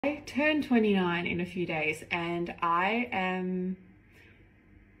I turn 29 in a few days and I am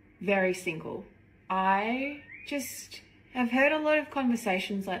very single. I just have heard a lot of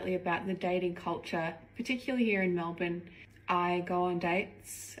conversations lately about the dating culture, particularly here in Melbourne. I go on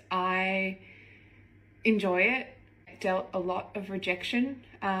dates. I enjoy it. Dealt a lot of rejection.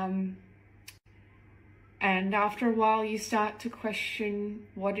 And after a while, you start to question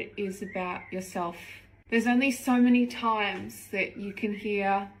what it is about yourself. There's only so many times that you can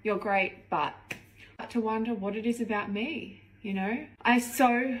hear, "You're great, but," to wonder what it is about me, you know? I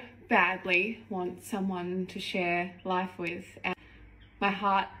so badly want someone to share life with, and my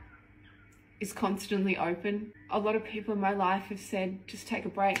heart is constantly open. A lot of people in my life have said, just take a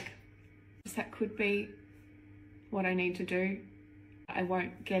break. That could be what I need to do. I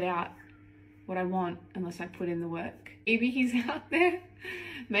won't get out what I want unless I put in the work. Maybe he's out there.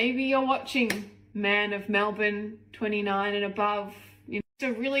 Maybe you're watching. Man of Melbourne, 29 and above. You know, he's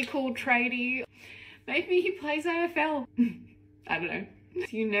a really cool tradie. Maybe he plays AFL. I don't know.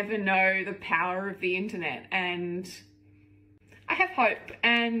 You never know the power of the internet, and I have hope,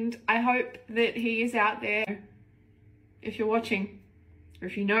 and I hope that he is out there. If you're watching, or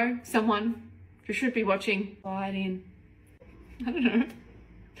if you know someone who should be watching, slide in. I don't know.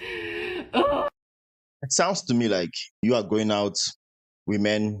 Oh. It sounds to me like you are going out with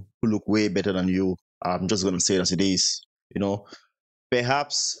men who look way better than you. I'm just going to say it as it is.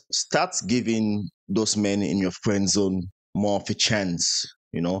 Perhaps start giving those men in your friend zone more of a chance.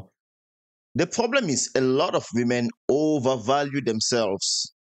 The problem is a lot of women overvalue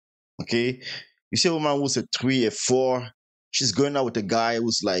themselves. Okay. You see a woman who's a 3, a 4, she's going out with a guy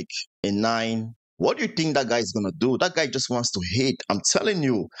who's like a 9. What do you think that guy is going to do? That guy just wants to hit. I'm telling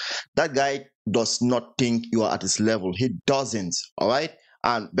you, that guy does not think you are at his level. He doesn't. All right.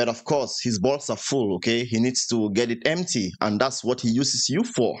 But of course, his balls are full. Okay. He needs to get it empty. And that's what he uses you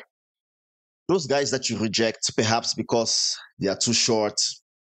for. Those guys that you reject, perhaps because they are too short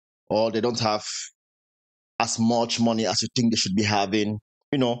or they don't have as much money as you think they should be having,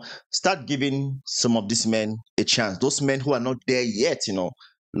 start giving some of these men a chance. Those men who are not there yet,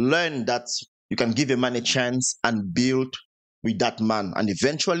 learn that you can give a man a chance and build with that man. And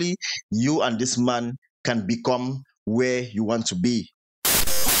eventually, you and this man can become where you want to be.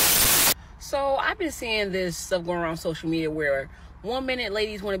 So I've been seeing this stuff going around social media where 1 minute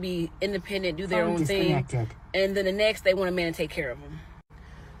ladies want to be independent, do their own thing, and then the next they want a man to take care of them.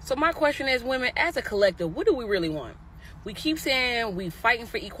 So my question is, women, as a collective, what do we really want? We keep saying we fighting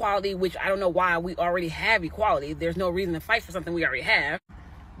for equality, which I don't know why. We already have equality. There's no reason to fight for something we already have,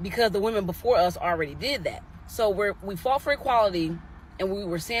 because the women before us already did that. So we fought for equality, and we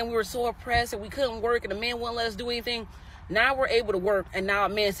were saying we were so oppressed and we couldn't work and the man wouldn't let us do anything. Now we're able to work, and now a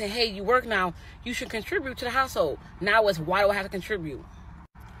man saying, hey, you work now, you should contribute to the household. Now it's, why do I have to contribute?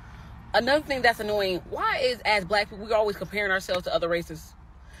 Another thing that's annoying, why is, as black people, we're always comparing ourselves to other races?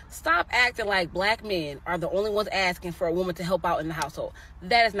 Stop acting like black men are the only ones asking for a woman to help out in the household.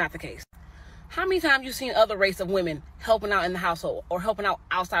 That is not the case. How many times you seen other race of women helping out in the household or helping out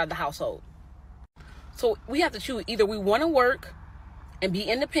outside of the household? So we have to choose. Either we want to work and be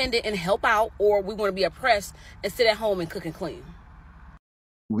independent and help out, or we want to be oppressed and sit at home and cook and clean.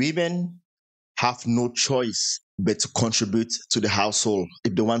 Women have no choice but to contribute to the household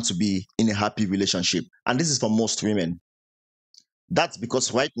if they want to be in a happy relationship. And this is for most women. That's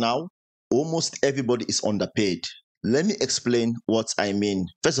because right now, almost everybody is underpaid. Let me explain what I mean.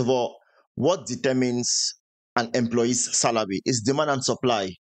 First of all, what determines an employee's salary is demand and supply.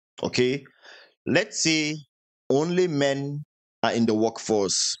 Okay? Let's say only men are in the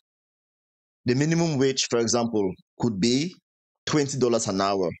workforce. The minimum wage, for example, could be $20 an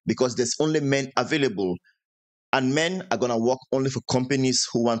hour because there's only men available. And men are going to work only for companies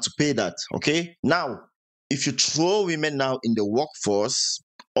who want to pay that. Okay? Now, if you throw women now in the workforce,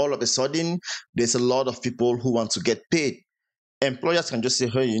 all of a sudden, there's a lot of people who want to get paid. Employers can just say,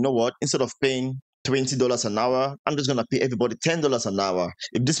 hey, you know what? Instead of paying $20 an hour, I'm just going to pay everybody $10 an hour.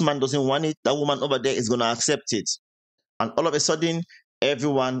 If this man doesn't want it, that woman over there is going to accept it. And all of a sudden,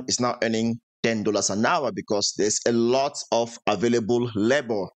 everyone is now earning $10 an hour because there's a lot of available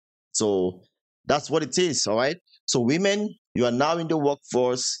labor. So that's what it is, all right? So women, you are now in the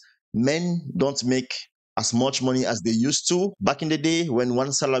workforce. Men don't make as much money as they used to back in the day when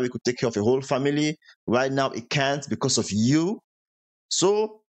one salary could take care of a whole family. Right now, it can't because of you.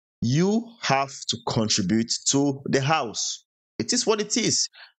 So you have to contribute to the house. It is what it is.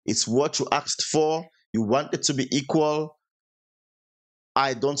 It's what you asked for. You want it to be equal.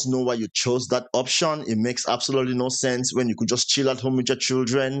 I don't know why you chose that option. It makes absolutely no sense when you could just chill at home with your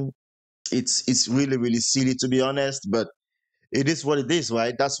children. It's really, really silly, to be honest. But it is what it is,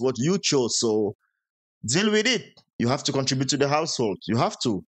 right? That's what you chose. So deal with it. You have to contribute to the household. You have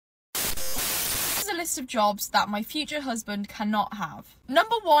to. This is a list of jobs that my future husband cannot have.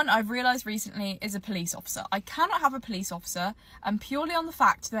 Number one, I've realised recently, is a police officer. I cannot have a police officer, and purely on the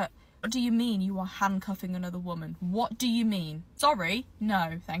fact that, what do you mean you are handcuffing another woman? What do you mean? Sorry,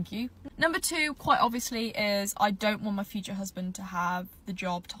 no, thank you. Number two, quite obviously, is I don't want my future husband to have the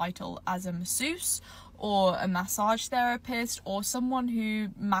job title as a masseuse or a massage therapist or someone who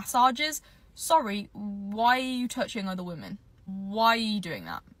massages. Sorry, why are you touching other women? Why are you doing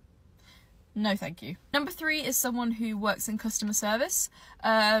that? No, thank you. Number three is someone who works in customer service.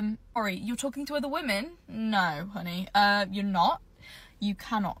 Sorry, you're talking to other women? No, honey, you're not. You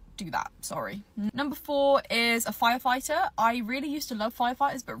cannot do that, sorry. Number four is a firefighter. I really used to love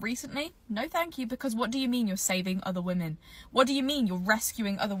firefighters, but recently, no thank you, because what do you mean you're saving other women? What do you mean you're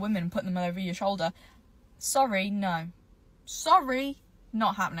rescuing other women and putting them over your shoulder? Sorry, no. Sorry,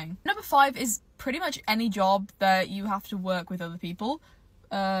 not happening. Number five is pretty much any job that you have to work with other people.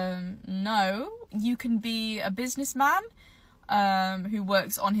 No. You can be a businessman who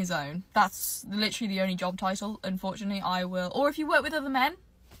works on his own. That's literally the only job title, unfortunately, I will. Or if you work with other men,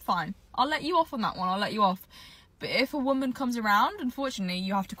 fine. I'll let you off on that one, I'll let you off. But if a woman comes around, unfortunately,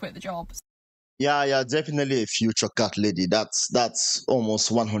 you have to quit the job. Yeah, definitely a future cat lady. That's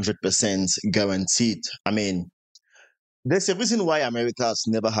almost 100% guaranteed. I mean, there's a reason why America has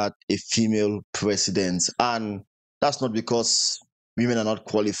never had a female president, and that's not because women are not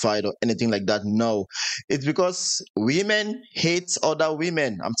qualified or anything like that. No, it's because women hate other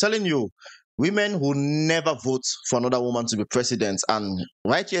women. I'm telling you, women who never vote for another woman to be president, and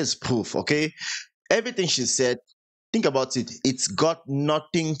right here is proof, okay? Everything she said, think about it, it's got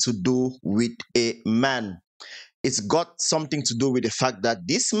nothing to do with a man. It's got something to do with the fact that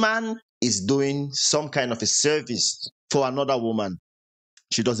this man is doing some kind of a service for another woman.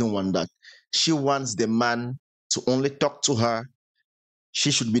 She doesn't want that. She wants the man to only talk to her. She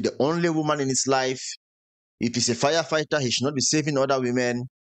should be the only woman in his life. If he's a firefighter, he should not be saving other women.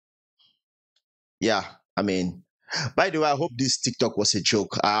 Yeah, I mean, by the way, I hope this TikTok was a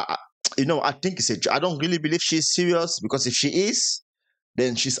joke. I think it's a joke. I don't really believe she's serious, because if she is,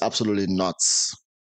 then she's absolutely nuts.